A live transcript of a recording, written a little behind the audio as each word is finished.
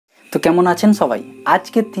তো কেমন আছেন সবাই?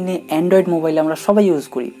 আজকের দিনে অ্যান্ড্রয়েড মোবাইল আমরা সবাই ইউজ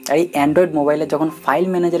করি। আর এই অ্যান্ড্রয়েড মোবাইলে যখন ফাইল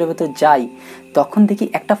ম্যানেজারের ভেতর যাই তখন দেখি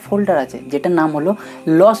একটা ফোল্ডার আছে যেটার নাম হলো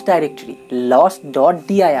লস্ট ডাইরেক্টরি,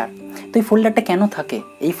 Lost.Dir। তো এই ফোল্ডারটা কেন থাকে?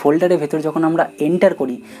 এই ফোল্ডারের ভেতর যখন আমরা এন্টার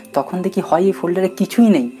করি তখন দেখি হয় এই ফোল্ডারে কিছুই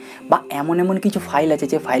নেই, বা এমন কিছু ফাইল আছে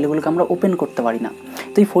যে ফাইলগুলোকে আমরা ওপেন করতে পারি না।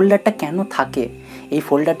 তো এই ফোল্ডারটা কেন থাকে? এই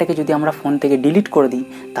ফোল্ডারটাকে যদি আমরা ফোন থেকে ডিলিট করে দিই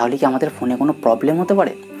তাহলে কি আমাদের ফোনে কোনো প্রবলেম হতে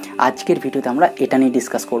পারে? আজকের ভিডিওতে আমরা এটা নিয়ে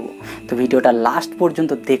ডিসকাস করব। তো ভিডিওটা লাস্ট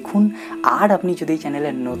পর্যন্ত দেখুন। আর আপনি যদি এই চ্যানেলে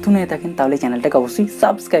নতুন হয়ে থাকেন তাহলে চ্যানেলটাকে অবশ্যই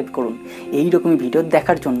সাবস্ক্রাইব করুন এই রকমই ভিডিও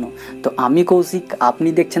দেখার জন্য। তো আমি কৌশিক, আপনি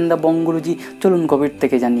দেখছেন দ্য বং গুরুজি। চলুন গভীর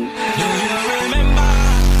থেকে জানি।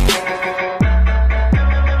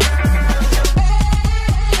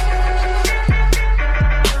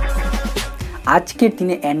 আজকের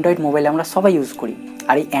দিনে অ্যান্ড্রয়েড মোবাইল আমরা সবাই ইউজ করি।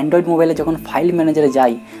 আর এই অ্যান্ড্রয়েড মোবাইলে যখন ফাইল ম্যানেজারে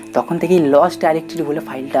যাই তখন থেকেই লস্ট ডাইরেক্টরি বলে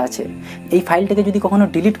ফাইলটা আছে। এই ফাইলটাকে যদি কখনো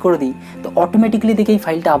ডিলিট করে দিই তো অটোমেটিক্যালি দেখি এই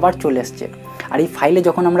ফাইলটা আবার চলে আসছে। আর এই ফাইলে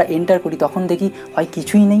যখন আমরা এন্টার করি তখন দেখি হয়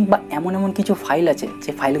কিছুই নেই, বা এমন কিছু ফাইল আছে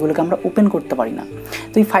যে ফাইলগুলোকে আমরা ওপেন করতে পারি না।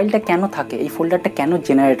 তো এই ফাইলটা কেন থাকে? এই ফোল্ডারটা কেন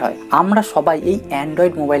জেনারেট হয়? আমরা সবাই এই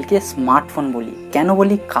অ্যান্ড্রয়েড মোবাইলকে স্মার্টফোন বলি। কেন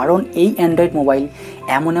বলি? কারণ এই অ্যান্ড্রয়েড মোবাইল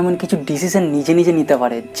এমন কিছু ডিসিশন নিজে নিতে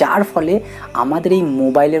পারে, যার ফলে আমাদের এই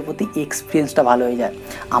মোবাইলের প্রতি এক্সপিরিয়েন্সটা ভালো হয়ে যায়।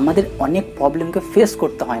 আমাদের অনেক প্রবলেমকে ফেস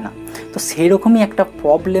করতে হয় না। তো সেই রকমই একটা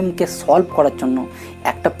প্রবলেমকে সলভ করার জন্য,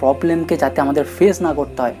 একটা প্রবলেমকে যাতে আমাদের ফেস না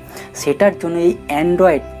করতে হয় সেটার জন্য এই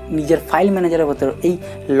অ্যান্ড্রয়েড নিজের ফাইল ম্যানেজারের ভেতর এই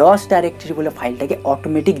লস্ট ডাইরেক্টরি বলে ফাইলটাকে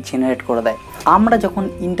অটোমেটিক জেনারেট করে দেয়। আমরা যখন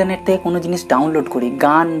ইন্টারনেট থেকে কোনো জিনিস ডাউনলোড করি,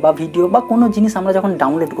 গান বা ভিডিও বা কোনো জিনিস আমরা যখন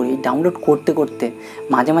ডাউনলোড করি, ডাউনলোড করতে করতে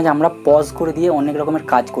মাঝে আমরা পজ করে দিয়ে অনেক রকমের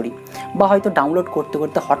কাজ করি, বা হয়তো ডাউনলোড করতে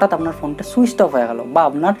করতে হঠাৎ আপনার ফোনটা সুইচ অফ হয়ে গেল, বা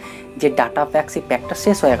আপনার যে ডাটা প্যাক সেই প্যাকটা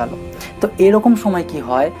শেষ হয়ে গেল। তো এরকম সময় কি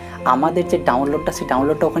হয়, আমাদের যে ডাউনলোডটা সেই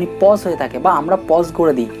ডাউনলোডটা ওখানে পজ হয়ে থাকে, বা আমরা পজ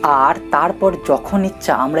করে দিই। আর তারপর যখন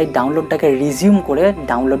ইচ্ছা আমরা এই ডাউনলোডটাকে রিজিউম করে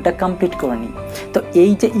ডাউনলোডটা কমপ্লিট করে নিই। তো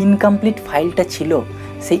এই যে ইনকমপ্লিট ফাইলটা ছিল,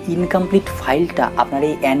 সেই ইনকমপ্লিট ফাইলটা আপনার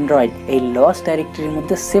এই অ্যান্ড্রয়েড এই লস্ট ডাইরেক্টরির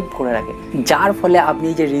মধ্যে সেভ করে রাখে, যার ফলে আপনি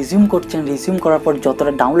যে রিজিউম করছেন, রিজিউম করার পর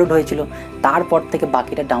যতটা ডাউনলোড হয়েছিল তারপর থেকে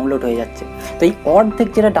বাকিটা ডাউনলোড হয়ে যাচ্ছে। তো এই অর্ধেক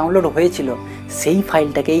যেটা ডাউনলোড হয়েছিল সেই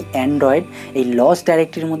ফাইলটাকে এই অ্যান্ড্রয়েড এই লস্ট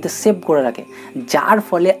ডাইরেক্টরির মধ্যে সেভ করে রাখে, যার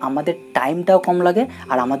ফলে আমাদের টাইমটাও কম লাগে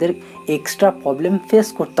আর আমাদের এক্সট্রা প্রবলেম ফেস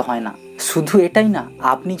করতে হয় না। শুধু এটাই না,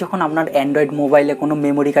 আপনি যখন আপনার অ্যান্ড্রয়েড মোবাইলে কোনো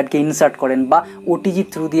মেমোরি কার্ডকে ইনসার্ট করেন বা ওটিজি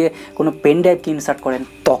থ্রু দিয়ে কোনো পেন ড্রাইভকে ইনসার্ট করেন,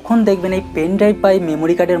 তখন দেখবেন এই পেন ড্রাইভ বা এই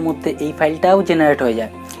মেমোরি কার্ডের মধ্যে এই ফাইলটাও জেনারেট হয়ে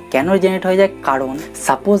যায়। কেন জেনারেট হয়ে যায়? কারণ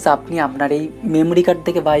সাপোজ আপনি আপনার এই মেমোরি কার্ড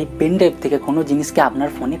থেকে বা এই পেন ড্রাইভ থেকে কোনো জিনিসকে আপনার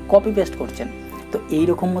ফোনে কপি পেস্ট করছেন। তো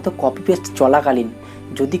এইরকম মতো কপি পেস্ট চলাকালীন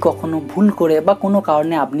যদি কখনো ভুল করে বা কোনো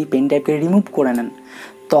কারণে আপনি পেন ড্রাইভকে রিমুভ করে নেন,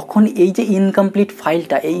 তখন এই যে ইনকমপ্লিট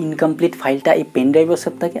ফাইলটা, এই ইনকমপ্লিট ফাইলটা এই পেন ড্রাইভেও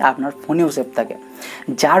সেভ থাকে, আপনার ফোনেও সেভ থাকে,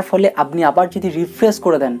 যার ফলে আপনি আবার যদি রিফ্রেশ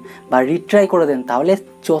করে দেন বা রিট্রাই করে দেন তাহলে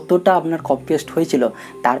যতটা আপনার কপি পেস্ট হয়েছিল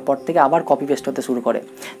তারপর থেকে আবার কপি পেস্ট হতে শুরু করে।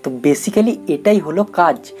 তো বেসিক্যালি এটাই হলো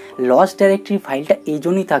কাজ। লস্ট ডাইরেক্টরি ফাইলটা এই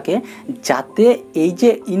জন্যই থাকে যাতে এই যে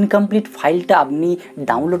ইনকমপ্লিট ফাইলটা আপনি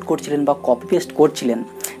ডাউনলোড করছিলেন বা কপি পেস্ট করছিলেন,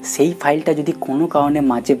 সেই ফাইলটা যদি কোনো কারণে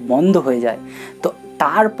মাঝে বন্ধ হয়ে যায় তো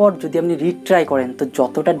তারপর যদি আপনি রিট্রাই করেন তো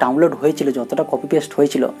যতটা ডাউনলোড হয়েছিল, যতটা কপি পেস্ট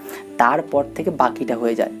হয়েছিল তারপর থেকে বাকিটা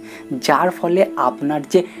হয়ে যায়, যার ফলে আপনার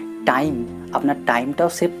যে আপনার টাইমটাও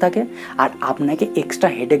সেভ থাকে আর আপনাকে এক্সট্রা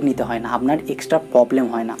হেডেক নিতে হয় না, আপনার এক্সট্রা প্রবলেম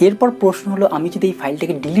হয় না। এরপর প্রশ্ন হলো, আমি যদি এই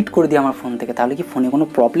ফাইলটাকে ডিলিট করে দিই আমার ফোন থেকে তাহলে কি ফোনে কোনো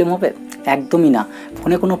প্রবলেম হবে? একদমই না,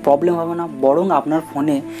 ফোনে কোনো প্রবলেম হবে না। বরং আপনার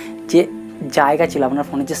ফোনে যে জায়গা ছিল, আপনার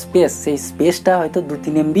ফোনে যে স্পেস, সেই স্পেসটা হয়তো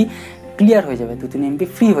 2-3 MB ক্লিয়ার হয়ে যাবে, 2-3 MB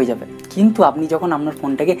ফ্রি হয়ে যাবে। কিন্তু আপনি যখন আপনার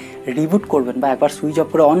ফোনটাকে রিবুট করবেন বা একবার সুইচ অফ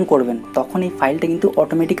করে অন করবেন তখন এই ফাইলটা কিন্তু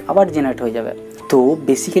অটোমেটিক আবার জেনারেট হয়ে যাবে। তো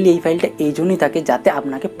বেসিক্যালি এই ফাইলটা এই জন্যই থাকে যাতে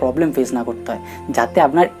আপনাকে প্রবলেম ফেস না করতে হয়, যাতে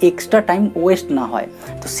আপনার এক্সট্রা টাইম ওয়েস্ট না হয়।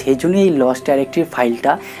 তো সেই জন্যই এই লস্ট ডাইরেক্টরি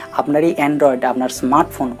ফাইলটা আপনার এই অ্যান্ড্রয়েড, আপনার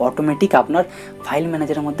স্মার্টফোন অটোমেটিক আপনার ফাইল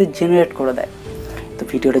ম্যানেজারের মধ্যে জেনারেট করে দেয়। তো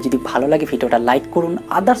ভিডিওটা যদি ভালো লাগে ভিডিওটা লাইক করুন,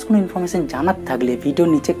 আদার্স কোনো ইনফরমেশন জানার থাকলে ভিডিওর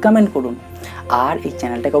নিচে কমেন্ট করুন, আর এই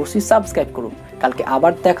চ্যানেলটাকে অবশ্যই সাবস্ক্রাইব করুন। কালকে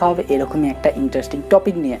আবার দেখা হবে এরকমই একটা ইন্টারেস্টিং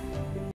টপিক নিয়ে।